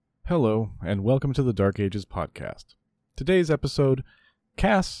Hello, and welcome to the Dark Ages podcast. Today's episode,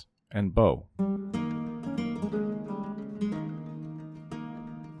 Cass and Bo.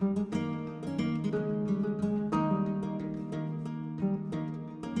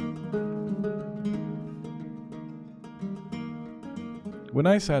 When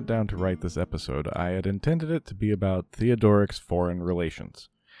I sat down to write this episode, I had intended it to be about Theodoric's foreign relations,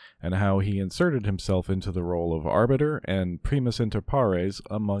 and how he inserted himself into the role of arbiter and primus inter pares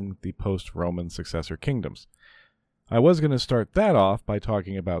among the post-Roman successor kingdoms. I was going to start that off by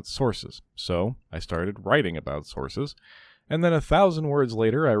talking about sources, so I started writing about sources, and then 1,000 words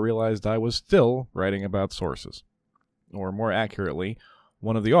later I realized I was still writing about sources. Or more accurately,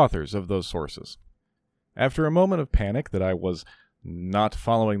 one of the authors of those sources. After a moment of panic that I was not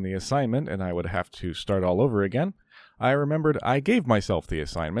following the assignment and I would have to start all over again, I remembered I gave myself the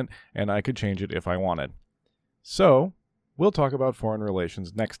assignment and I could change it if I wanted. So, we'll talk about foreign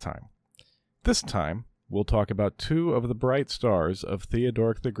relations next time. This time, we'll talk about two of the bright stars of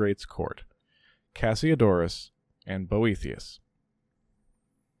Theodoric the Great's court, Cassiodorus and Boethius.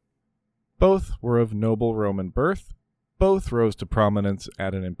 Both were of noble Roman birth, both rose to prominence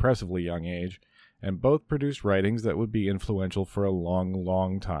at an impressively young age, and both produced writings that would be influential for a long,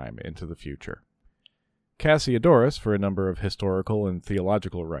 long time into the future. Cassiodorus for a number of historical and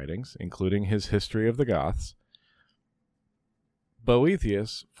theological writings, including his History of the Goths.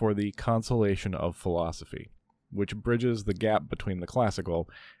 Boethius for the Consolation of Philosophy, which bridges the gap between the classical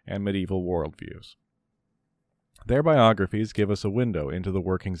and medieval worldviews. Their biographies give us a window into the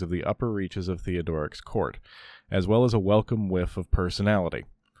workings of the upper reaches of Theodoric's court, as well as a welcome whiff of personality.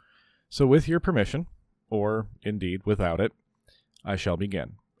 So with your permission, or indeed without it, I shall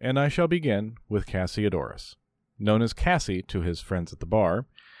begin. And I shall begin with Cassiodorus, known as Cassi to his friends at the bar,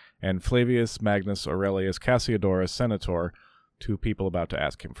 and Flavius Magnus Aurelius Cassiodorus Senator to people about to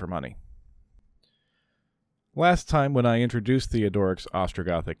ask him for money. Last time when I introduced Theodoric's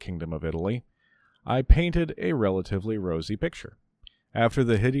Ostrogothic kingdom of Italy, I painted a relatively rosy picture. After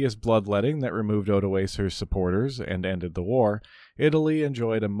the hideous bloodletting that removed Odoacer's supporters and ended the war, Italy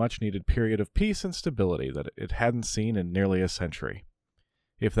enjoyed a much-needed period of peace and stability that it hadn't seen in nearly a century.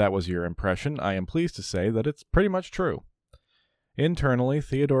 If that was your impression, I am pleased to say that it's pretty much true. Internally,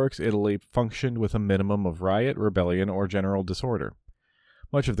 Theodoric's Italy functioned with a minimum of riot, rebellion, or general disorder.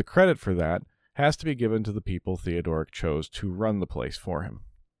 Much of the credit for that has to be given to the people Theodoric chose to run the place for him.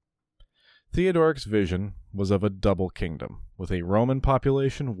 Theodoric's vision was of a double kingdom, with a Roman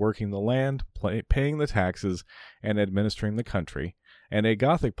population working the land, paying the taxes, and administering the country, and a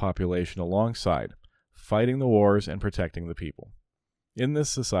Gothic population alongside, fighting the wars and protecting the people. In this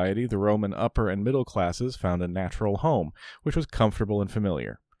society, the Roman upper and middle classes found a natural home, which was comfortable and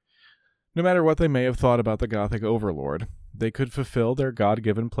familiar. No matter what they may have thought about the Gothic overlord, they could fulfill their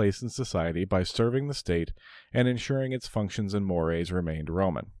God-given place in society by serving the state and ensuring its functions and mores remained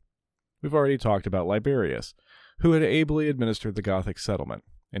Roman. We've already talked about Liberius, who had ably administered the Gothic settlement,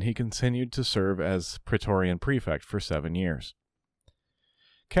 and he continued to serve as Praetorian prefect for 7 years.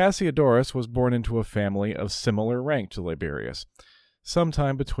 Cassiodorus was born into a family of similar rank to Liberius,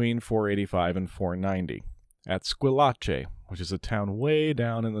 sometime between 485 and 490, at Squillace, which is a town way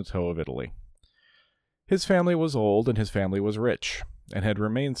down in the toe of Italy. His family was old and his family was rich, and had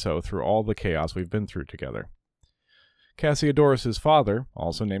remained so through all the chaos we've been through together. Cassiodorus's father,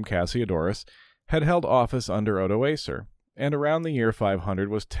 also named Cassiodorus, had held office under Odoacer, and around the year 500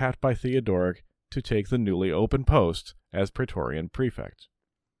 was tapped by Theodoric to take the newly opened post as Praetorian prefect.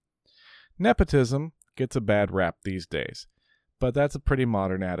 Nepotism gets a bad rap these days, but that's a pretty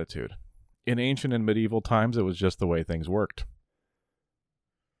modern attitude. In ancient and medieval times, it was just the way things worked.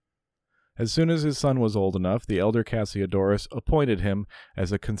 As soon as his son was old enough, the elder Cassiodorus appointed him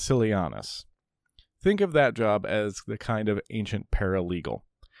as a consilianus. Think of that job as the kind of ancient paralegal,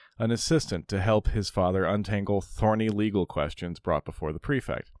 an assistant to help his father untangle thorny legal questions brought before the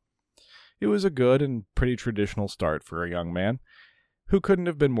prefect. It was a good and pretty traditional start for a young man who couldn't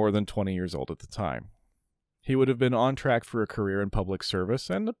have been more than 20 years old at the time. He would have been on track for a career in public service,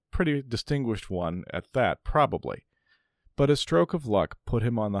 and a pretty distinguished one at that, probably. But a stroke of luck put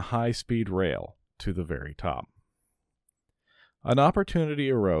him on the high-speed rail to the very top. An opportunity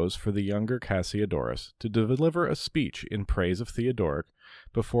arose for the younger Cassiodorus to deliver a speech in praise of Theodoric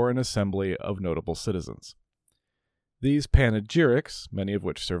before an assembly of notable citizens. These panegyrics, many of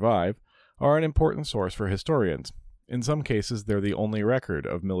which survive, are an important source for historians. In some cases, they're the only record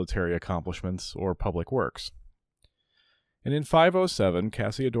of military accomplishments or public works. And in 507,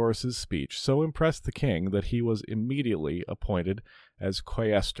 Cassiodorus's speech so impressed the king that he was immediately appointed as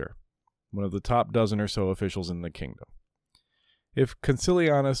quaestor, one of the top dozen or so officials in the kingdom. If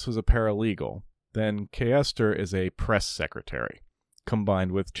Concilianus was a paralegal, then Caister is a press secretary,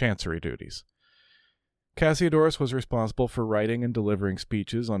 combined with chancery duties. Cassiodorus was responsible for writing and delivering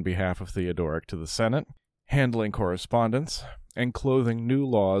speeches on behalf of Theodoric to the Senate, handling correspondence, and clothing new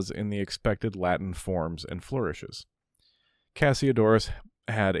laws in the expected Latin forms and flourishes. Cassiodorus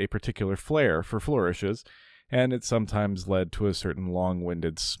had a particular flair for flourishes, and it sometimes led to a certain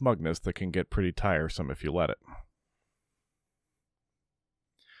long-winded smugness that can get pretty tiresome if you let it.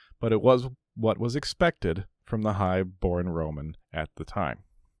 But it was what was expected from the high-born Roman at the time.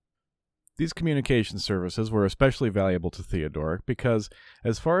 These communication services were especially valuable to Theodoric because,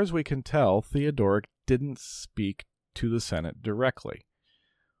 as far as we can tell, Theodoric didn't speak to the Senate directly.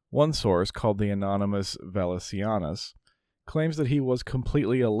 One source, called the anonymous Valesianus, claims that he was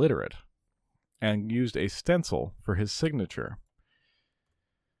completely illiterate and used a stencil for his signature.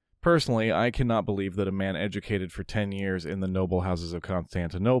 Personally, I cannot believe that a man educated for 10 years in the noble houses of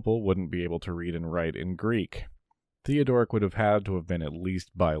Constantinople wouldn't be able to read and write in Greek. Theodoric would have had to have been at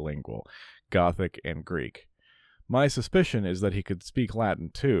least bilingual, Gothic and Greek. My suspicion is that he could speak Latin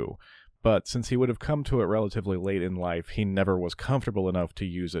too, but since he would have come to it relatively late in life, he never was comfortable enough to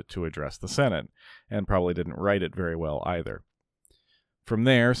use it to address the Senate, and probably didn't write it very well either. From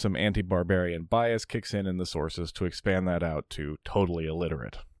there, some anti-barbarian bias kicks in the sources to expand that out to totally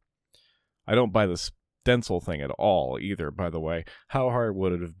illiterate. I don't buy the stencil thing at all either, by the way. How hard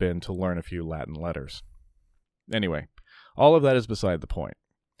would it have been to learn a few Latin letters? Anyway, all of that is beside the point.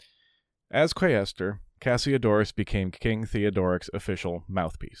 As quaestor, Cassiodorus became King Theodoric's official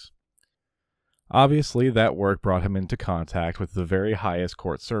mouthpiece. Obviously, that work brought him into contact with the very highest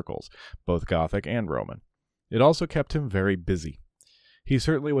court circles, both Gothic and Roman. It also kept him very busy. He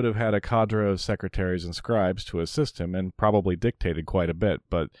certainly would have had a cadre of secretaries and scribes to assist him and probably dictated quite a bit,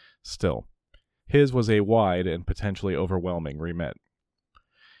 but still, his was a wide and potentially overwhelming remit.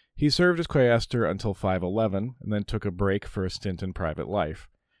 He served as quaestor until 511 and then took a break for a stint in private life.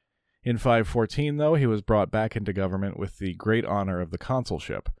 In 514, though, he was brought back into government with the great honor of the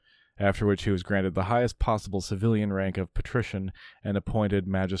consulship, after which he was granted the highest possible civilian rank of patrician and appointed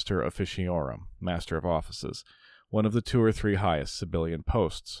Magister Officiorum, Master of Offices, one of the 2 or 3 highest civilian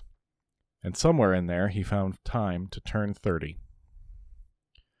posts. And somewhere in there he found time to turn 30.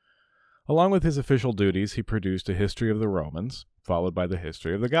 Along with his official duties, he produced a history of the Romans, followed by the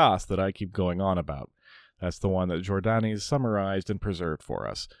history of the Goths that I keep going on about. That's the one that Jordanes summarized and preserved for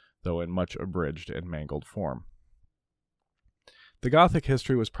us, though in much abridged and mangled form. The Gothic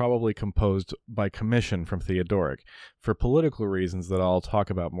history was probably composed by commission from Theodoric, for political reasons that I'll talk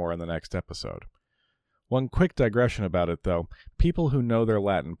about more in the next episode. One quick digression about it, though. People who know their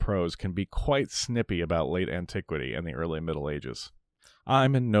Latin prose can be quite snippy about late antiquity and the early Middle Ages.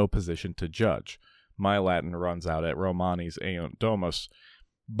 I'm in no position to judge. My Latin runs out at Romanis eunt domus,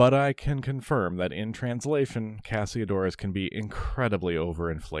 but I can confirm that in translation, Cassiodorus can be incredibly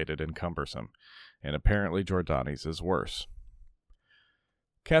overinflated and cumbersome, and apparently Jordanes is worse.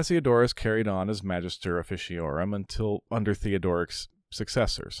 Cassiodorus carried on as Magister Officiorum until under Theodoric's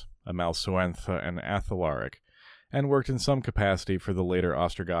successors, Amalsuentha and Athalaric, and worked in some capacity for the later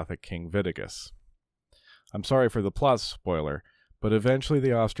Ostrogothic king Witigis. I'm sorry for the plot spoiler, but eventually the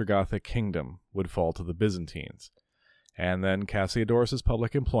Ostrogothic kingdom would fall to the Byzantines, and then Cassiodorus's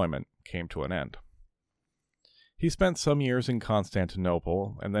public employment came to an end. He spent some years in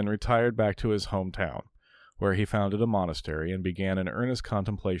Constantinople and then retired back to his hometown, where he founded a monastery and began an earnest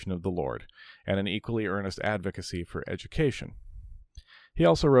contemplation of the Lord and an equally earnest advocacy for education. He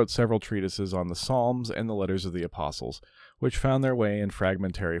also wrote several treatises on the Psalms and the letters of the Apostles, which found their way in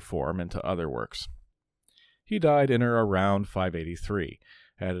fragmentary form into other works. He died in or around 583,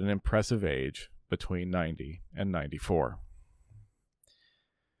 at an impressive age, between 90 and 94.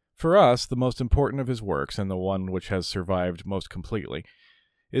 For us, the most important of his works, and the one which has survived most completely,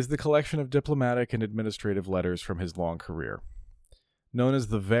 is the collection of diplomatic and administrative letters from his long career. Known as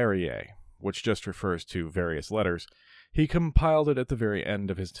the Variae, which just refers to various letters, he compiled it at the very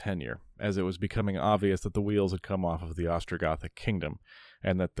end of his tenure, as it was becoming obvious that the wheels had come off of the Ostrogothic kingdom,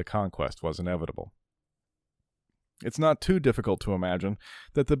 and that the conquest was inevitable. It's not too difficult to imagine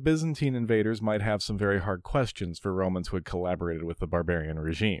that the Byzantine invaders might have some very hard questions for Romans who had collaborated with the barbarian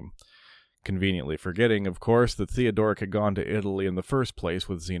regime. Conveniently forgetting, of course, that Theodoric had gone to Italy in the first place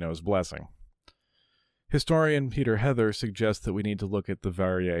with Zeno's blessing. Historian Peter Heather suggests that we need to look at the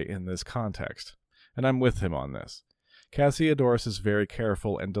Variae in this context, and I'm with him on this. Cassiodorus is very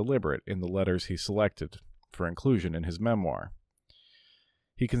careful and deliberate in the letters he selected for inclusion in his memoir.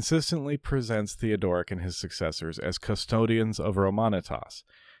 He consistently presents Theodoric and his successors as custodians of Romanitas,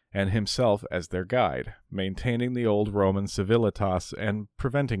 and himself as their guide, maintaining the old Roman civilitas and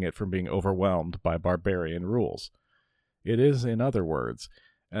preventing it from being overwhelmed by barbarian rules. It is, in other words,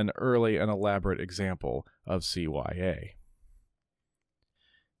 an early and elaborate example of CYA.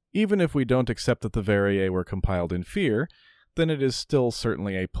 Even if we don't accept that the Variae were compiled in fear, then it is still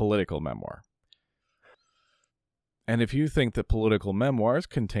certainly a political memoir. And if you think that political memoirs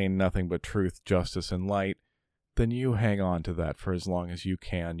contain nothing but truth, justice, and light, then you hang on to that for as long as you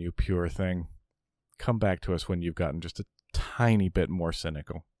can, you pure thing. Come back to us when you've gotten just a tiny bit more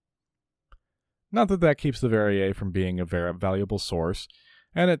cynical. Not that that keeps the Variae from being a very valuable source,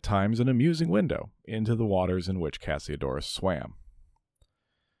 and at times an amusing window into the waters in which Cassiodorus swam.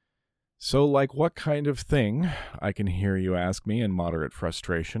 So, like, what kind of thing, I can hear you ask me in moderate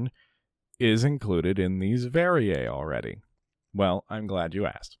frustration, is included in these Variae already? Well, I'm glad you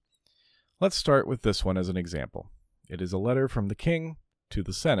asked. Let's start with this one as an example. It is a letter from the king to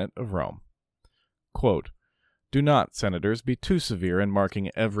the Senate of Rome. Quote, "Do not, senators, be too severe in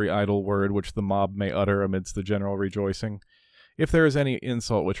marking every idle word which the mob may utter amidst the general rejoicing. If there is any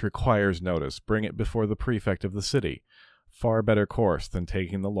insult which requires notice, bring it before the prefect of the city. Far better course than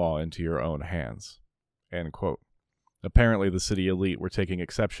taking the law into your own hands." End quote. Apparently the city elite were taking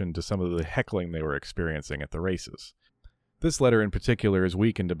exception to some of the heckling they were experiencing at the races. This letter in particular is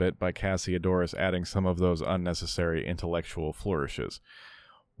weakened a bit by Cassiodorus adding some of those unnecessary intellectual flourishes,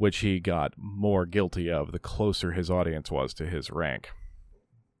 which he got more guilty of the closer his audience was to his rank.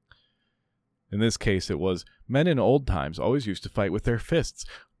 In this case it was, men in old times always used to fight with their fists,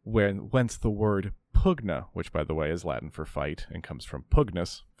 whence the word pugna, which by the way is Latin for fight and comes from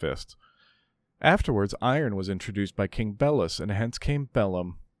pugnus, fist. Afterwards iron was introduced by King Belus, and hence came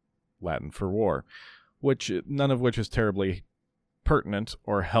bellum, Latin for war, none of which is terribly pertinent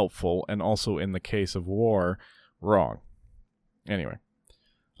or helpful, and also in the case of war, wrong. Anyway,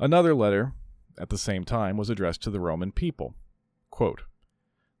 another letter at the same time was addressed to the Roman people. Quote,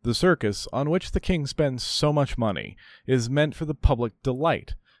 "The circus, on which the king spends so much money, is meant for the public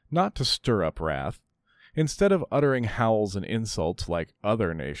delight, not to stir up wrath. Instead of uttering howls and insults like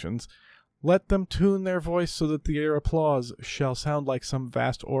other nations, let them tune their voice so that their applause shall sound like some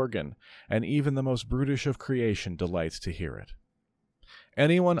vast organ, and even the most brutish of creation delights to hear it.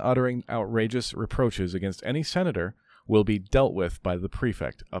 Anyone uttering outrageous reproaches against any senator will be dealt with by the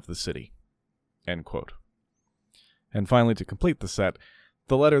prefect of the city." End quote. And finally, to complete the set,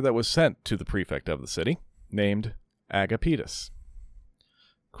 the letter that was sent to the prefect of the city, named Agapetus.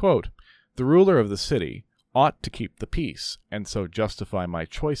 Quote, "The ruler of the city ought to keep the peace, and so justify my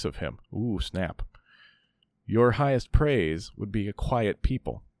choice of him." Ooh, snap. "Your highest praise would be a quiet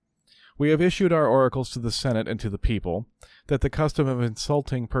people. We have issued our oracles to the Senate and to the people, that the custom of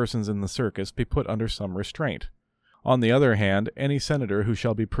insulting persons in the circus be put under some restraint. On the other hand, any senator who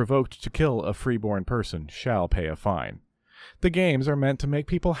shall be provoked to kill a freeborn person shall pay a fine. The games are meant to make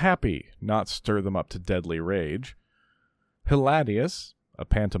people happy, not stir them up to deadly rage. Hiladius," a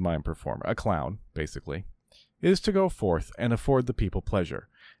pantomime performer, a clown, basically, "is to go forth and afford the people pleasure,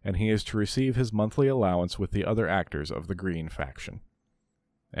 and he is to receive his monthly allowance with the other actors of the green faction."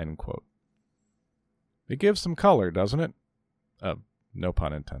 End quote. It gives some color, doesn't it? No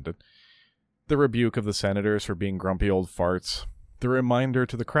pun intended. The rebuke of the senators for being grumpy old farts. The reminder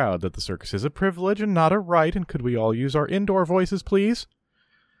to the crowd that the circus is a privilege and not a right, and could we all use our indoor voices, please?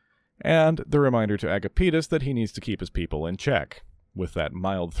 And the reminder to Agapetus that he needs to keep his people in check, with that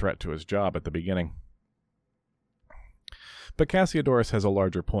mild threat to his job at the beginning. But Cassiodorus has a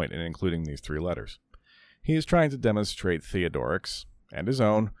larger point in including these three letters. He is trying to demonstrate Theodoric's, and his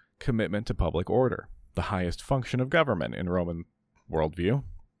own, commitment to public order, the highest function of government in Roman worldview,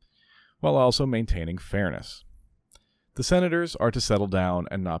 while also maintaining fairness. The senators are to settle down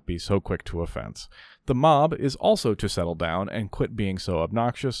and not be so quick to offense. The mob is also to settle down and quit being so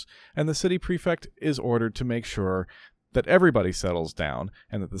obnoxious, and the city prefect is ordered to make sure that everybody settles down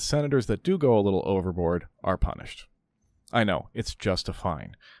and that the senators that do go a little overboard are punished. I know, it's just a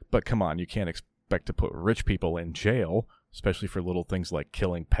fine, but come on, you can't expect to put rich people in jail, especially for little things like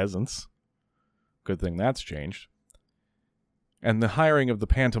killing peasants. Good thing that's changed. And the hiring of the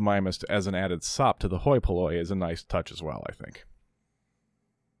pantomimist as an added sop to the hoi polloi is a nice touch as well, I think.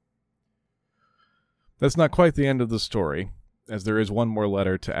 That's not quite the end of the story, as there is one more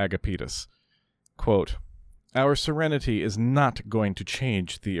letter to Agapetus. Quote, "Our serenity is not going to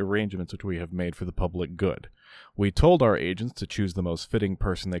change the arrangements which we have made for the public good. We told our agents to choose the most fitting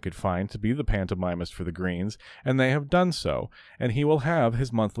person they could find to be the pantomimist for the greens, and they have done so, and he will have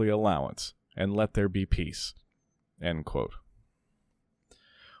his monthly allowance, and let there be peace." End quote.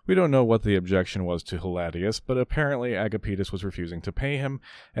 We don't know what the objection was to Hiladius, but apparently Agapetus was refusing to pay him,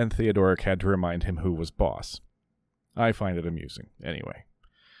 and Theodoric had to remind him who was boss. I find it amusing, anyway.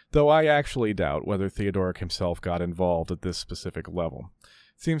 Though I actually doubt whether Theodoric himself got involved at this specific level.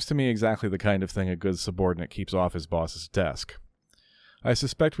 It seems to me exactly the kind of thing a good subordinate keeps off his boss's desk. I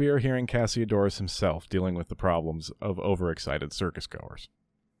suspect we are hearing Cassiodorus himself dealing with the problems of overexcited circus-goers.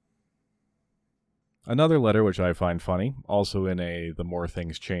 Another letter which I find funny, also in a the more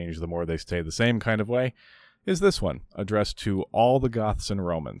things change, the more they stay the same kind of way, is this one, addressed to all the Goths and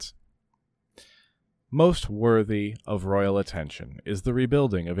Romans. Most worthy of royal attention is the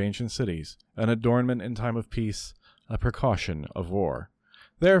rebuilding of ancient cities, an adornment in time of peace, a precaution of war.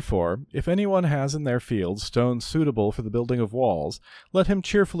 Therefore, if anyone has in their fields stones suitable for the building of walls, let him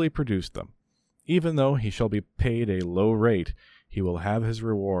cheerfully produce them. Even though he shall be paid a low rate, he will have his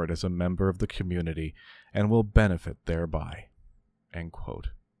reward as a member of the community, and will benefit thereby. End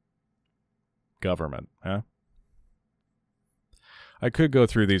quote. Government, huh? I could go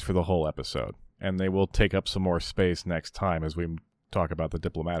through these for the whole episode, and they will take up some more space next time as we talk about the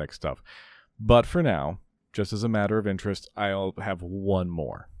diplomatic stuff. But for now, just as a matter of interest, I'll have one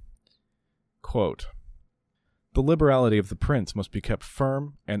more. Quote, "The liberality of the prince must be kept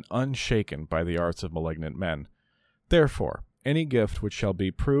firm and unshaken by the arts of malignant men. Therefore, any gift which shall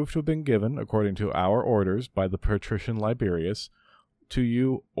be proved to have been given according to our orders by the patrician Liberius to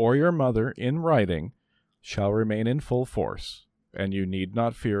you or your mother in writing shall remain in full force, and you need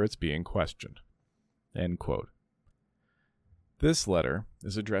not fear its being questioned." End quote. This letter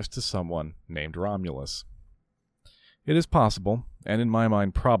is addressed to someone named Romulus. It is possible, and in my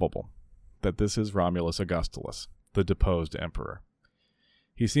mind probable, that this is Romulus Augustulus, the deposed emperor.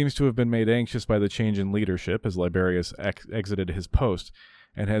 He seems to have been made anxious by the change in leadership as Liberius exited his post,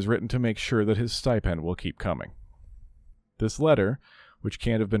 and has written to make sure that his stipend will keep coming. This letter, which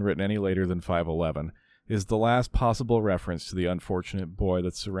can't have been written any later than 511, is the last possible reference to the unfortunate boy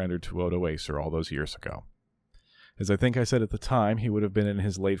that surrendered to Odoacer all those years ago. As I think I said at the time, he would have been in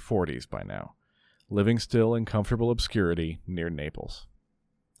his late 40s by now, living still in comfortable obscurity near Naples.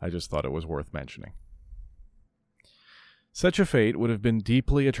 I just thought it was worth mentioning. Such a fate would have been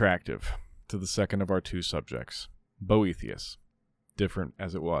deeply attractive to the second of our two subjects, Boethius, different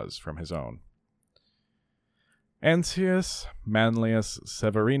as it was from his own. Ancius Manlius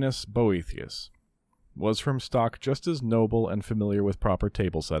Severinus Boethius was from stock just as noble and familiar with proper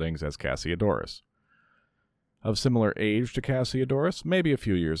table settings as Cassiodorus. Of similar age to Cassiodorus, maybe a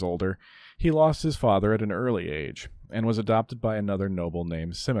few years older, he lost his father at an early age, and was adopted by another noble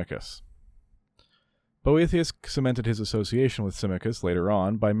named Symmachus. Boethius cemented his association with Symmachus later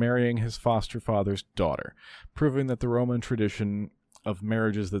on by marrying his foster father's daughter, proving that the Roman tradition of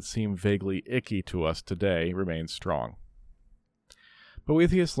marriages that seem vaguely icky to us today remains strong.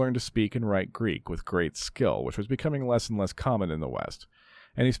 Boethius learned to speak and write Greek with great skill, which was becoming less and less common in the West,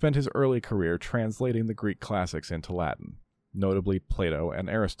 and he spent his early career translating the Greek classics into Latin, notably Plato and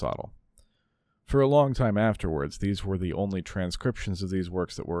Aristotle. For a long time afterwards, these were the only transcriptions of these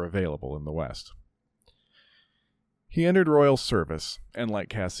works that were available in the West. He entered royal service, and like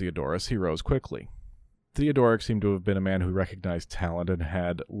Cassiodorus, he rose quickly. Theodoric seemed to have been a man who recognized talent and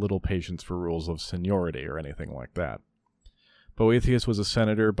had little patience for rules of seniority or anything like that. Boethius was a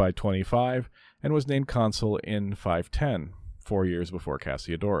senator by 25, and was named consul in 510, 4 years before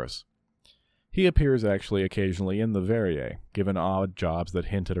Cassiodorus. He appears actually occasionally in the Verrae, given odd jobs that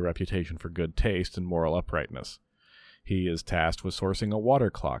hint at a reputation for good taste and moral uprightness. He is tasked with sourcing a water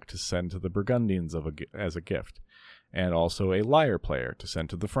clock to send to the Burgundians as a gift, and also a lyre player to send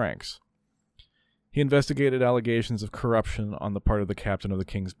to the Franks. He investigated allegations of corruption on the part of the captain of the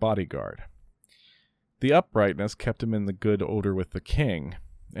king's bodyguard. The uprightness kept him in the good odor with the king,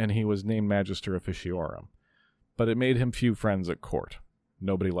 and he was named Magister Officiorum, but it made him few friends at court.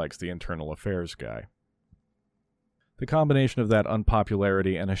 Nobody likes the internal affairs guy. The combination of that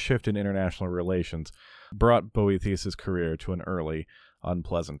unpopularity and a shift in international relations brought Boethius' career to an early,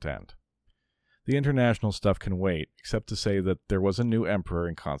 unpleasant end. The international stuff can wait, except to say that there was a new emperor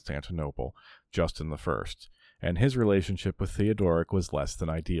in Constantinople, Justin I, and his relationship with Theodoric was less than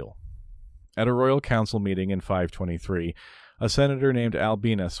ideal. At a royal council meeting in 523, a senator named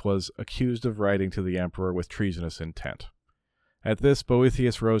Albinus was accused of writing to the emperor with treasonous intent. At this,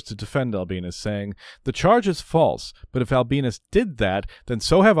 Boethius rose to defend Albinus, saying, "The charge is false, but if Albinus did that, then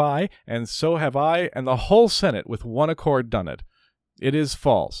so have I, and the whole Senate with one accord done it. It is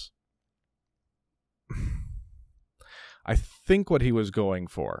false." I think what he was going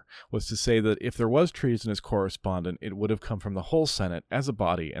for was to say that if there was treasonous correspondence, it would have come from the whole Senate as a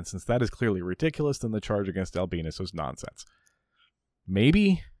body, and since that is clearly ridiculous, then the charge against Albinus was nonsense.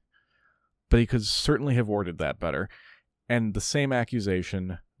 Maybe, but he could certainly have worded that better, and the same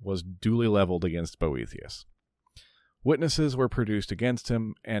accusation was duly leveled against Boethius. Witnesses were produced against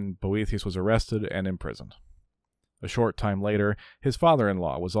him, and Boethius was arrested and imprisoned. A short time later, his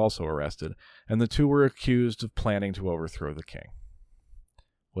father-in-law was also arrested, and the two were accused of planning to overthrow the king.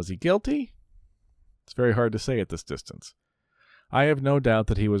 Was he guilty? It's very hard to say at this distance. I have no doubt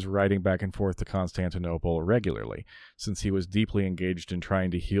that he was riding back and forth to Constantinople regularly, since he was deeply engaged in trying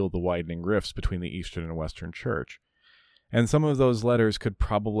to heal the widening rifts between the Eastern and Western Church. And some of those letters could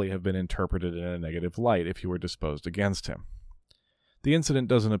probably have been interpreted in a negative light if you were disposed against him. The incident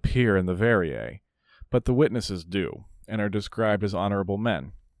doesn't appear in the Variae, but the witnesses do, and are described as honorable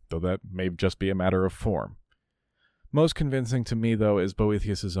men, though that may just be a matter of form. Most convincing to me, though, is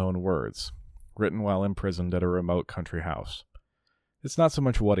Boethius's own words, written while imprisoned at a remote country house. It's not so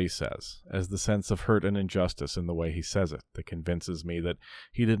much what he says, as the sense of hurt and injustice in the way he says it that convinces me that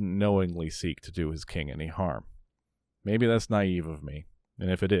he didn't knowingly seek to do his king any harm. Maybe that's naive of me, and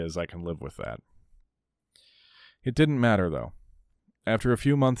if it is, I can live with that. It didn't matter, though. After a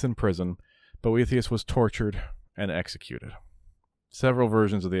few months in prison, Boethius was tortured and executed. Several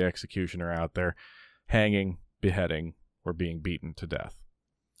versions of the execution are out there: hanging, beheading, or being beaten to death.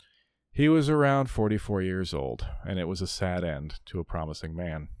 He was around 44 years old, and it was a sad end to a promising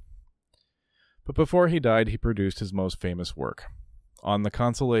man. But before he died, he produced his most famous work, On the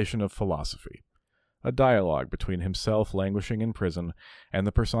Consolation of Philosophy, a dialogue between himself languishing in prison and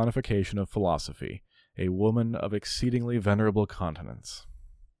the personification of philosophy, a woman of exceedingly venerable countenance.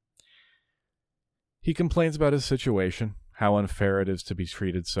 He complains about his situation, how unfair it is to be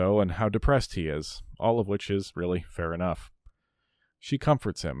treated so, and how depressed he is, all of which is really fair enough. She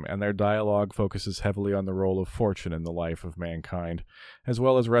comforts him, and their dialogue focuses heavily on the role of fortune in the life of mankind, as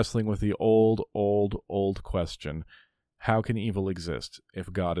well as wrestling with the old question, how can evil exist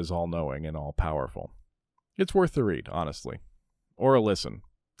if God is all-knowing and all-powerful? It's worth the read, honestly. Or a listen.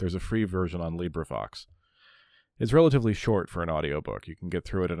 There's a free version on LibriVox. It's relatively short for an audiobook. You can get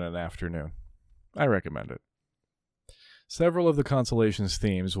through it in an afternoon. I recommend it. Several of the Consolation's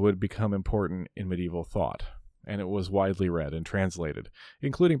themes would become important in medieval thought, and it was widely read and translated,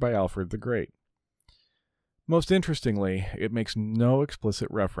 including by Alfred the Great. Most interestingly, it makes no explicit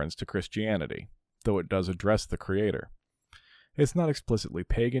reference to Christianity, though it does address the Creator. It's not explicitly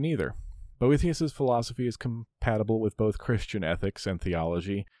pagan either. Boethius's philosophy is compatible with both Christian ethics and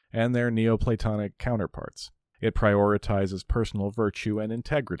theology and their Neoplatonic counterparts. It prioritizes personal virtue and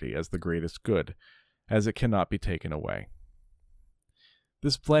integrity as the greatest good, as it cannot be taken away.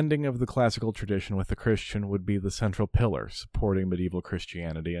 This blending of the classical tradition with the Christian would be the central pillar supporting medieval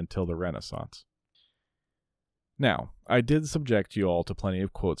Christianity until the Renaissance. Now, I did subject you all to plenty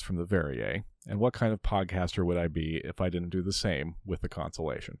of quotes from the Variae, and what kind of podcaster would I be if I didn't do the same with the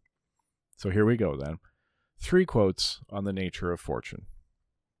Consolation? So here we go then. 3 quotes on the nature of fortune.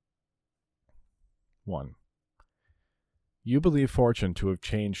 1. You believe fortune to have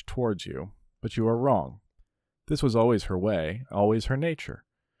changed towards you, but you are wrong. This was always her way, always her nature.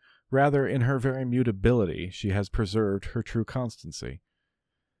 Rather, in her very mutability, she has preserved her true constancy.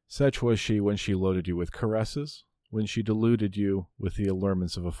 Such was she when she loaded you with caresses, when she deluded you with the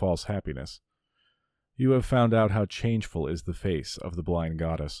allurements of a false happiness. You have found out how changeful is the face of the blind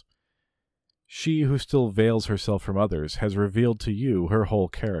goddess. She who still veils herself from others has revealed to you her whole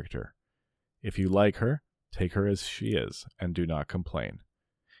character. If you like her, take her as she is, and do not complain.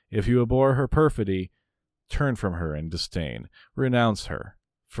 If you abhor her perfidy, turn from her in disdain, renounce her,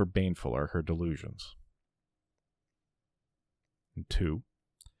 for baneful are her delusions. 2.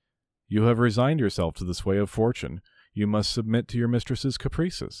 You have resigned yourself to the sway of fortune. You must submit to your mistress's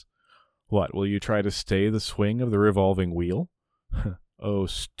caprices. What, will you try to stay the swing of the revolving wheel? O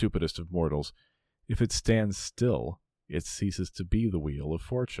stupidest of mortals, if it stands still, it ceases to be the wheel of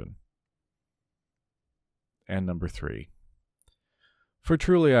fortune. And 3. For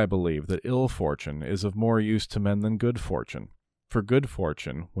truly I believe that ill fortune is of more use to men than good fortune. For good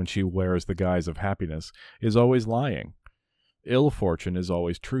fortune, when she wears the guise of happiness, is always lying. Ill fortune is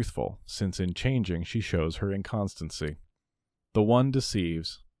always truthful, since in changing she shows her inconstancy. The one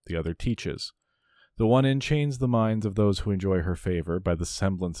deceives, the other teaches. The one enchains the minds of those who enjoy her favor by the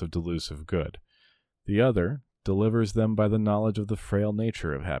semblance of delusive good. The other delivers them by the knowledge of the frail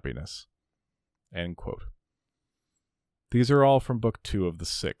nature of happiness. End quote. These are all from Book 2 of the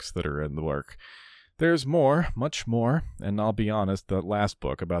 6 that are in the work. There's more, much more, and I'll be honest, that last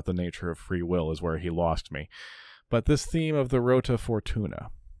book about the nature of free will is where he lost me. But this theme of the Rota Fortuna,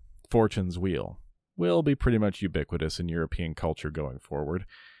 Fortune's Wheel, will be pretty much ubiquitous in European culture going forward,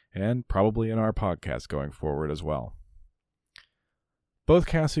 and probably in our podcast going forward as well. Both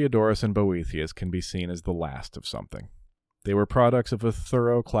Cassiodorus and Boethius can be seen as the last of something. They were products of a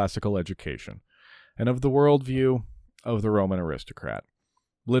thorough classical education, and of the worldview of the Roman aristocrat.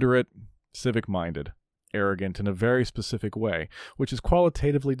 Literate, civic-minded, arrogant in a very specific way, which is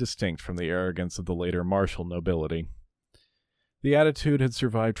qualitatively distinct from the arrogance of the later martial nobility. The attitude had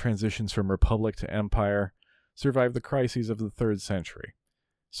survived transitions from republic to empire, survived the crises of the 3rd century,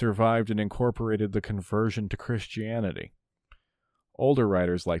 survived and incorporated the conversion to Christianity. Older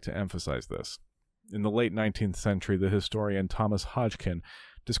writers like to emphasize this. In the late 19th century, the historian Thomas Hodgkin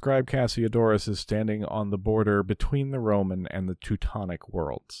described Cassiodorus as standing on the border between the Roman and the Teutonic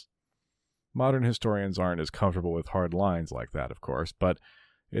worlds. Modern historians aren't as comfortable with hard lines like that, of course, but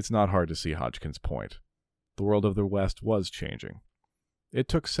it's not hard to see Hodgkin's point. The world of the West was changing. It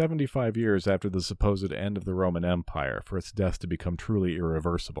took 75 years after the supposed end of the Roman Empire for its death to become truly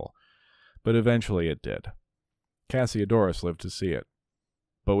irreversible, but eventually it did. Cassiodorus lived to see it.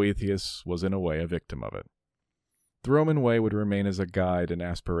 Boethius was in a way a victim of it. The Roman way would remain as a guide and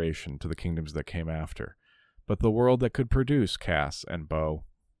aspiration to the kingdoms that came after, but the world that could produce Cass and Bo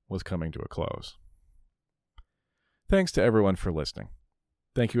was coming to a close. Thanks to everyone for listening.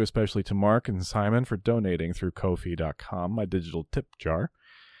 Thank you especially to Mark and Simon for donating through Ko-fi.com, my digital tip jar.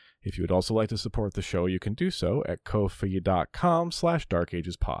 If you would also like to support the show, you can do so at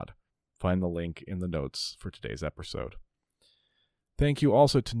ko-fi.com/darkagespod. Find the link in the notes for today's episode. Thank you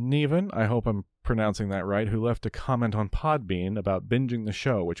also to Neven, I hope I'm pronouncing that right, who left a comment on Podbean about binging the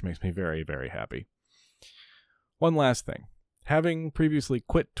show, which makes me very, very happy. One last thing. Having previously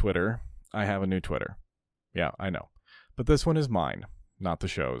quit Twitter, I have a new Twitter. Yeah, I know. But this one is mine, not the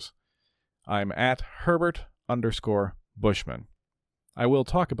show's. I'm at Herbert_Bushman. I will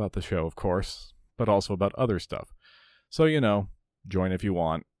talk about the show, of course, but also about other stuff. So, join if you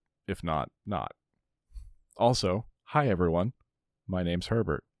want. If not, not. Also, hi everyone. My name's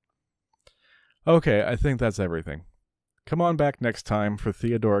Herbert. Okay, I think that's everything. Come on back next time for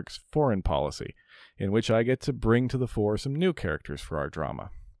Theodoric's Foreign Policy, in which I get to bring to the fore some new characters for our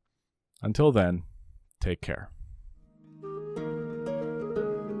drama. Until then, take care.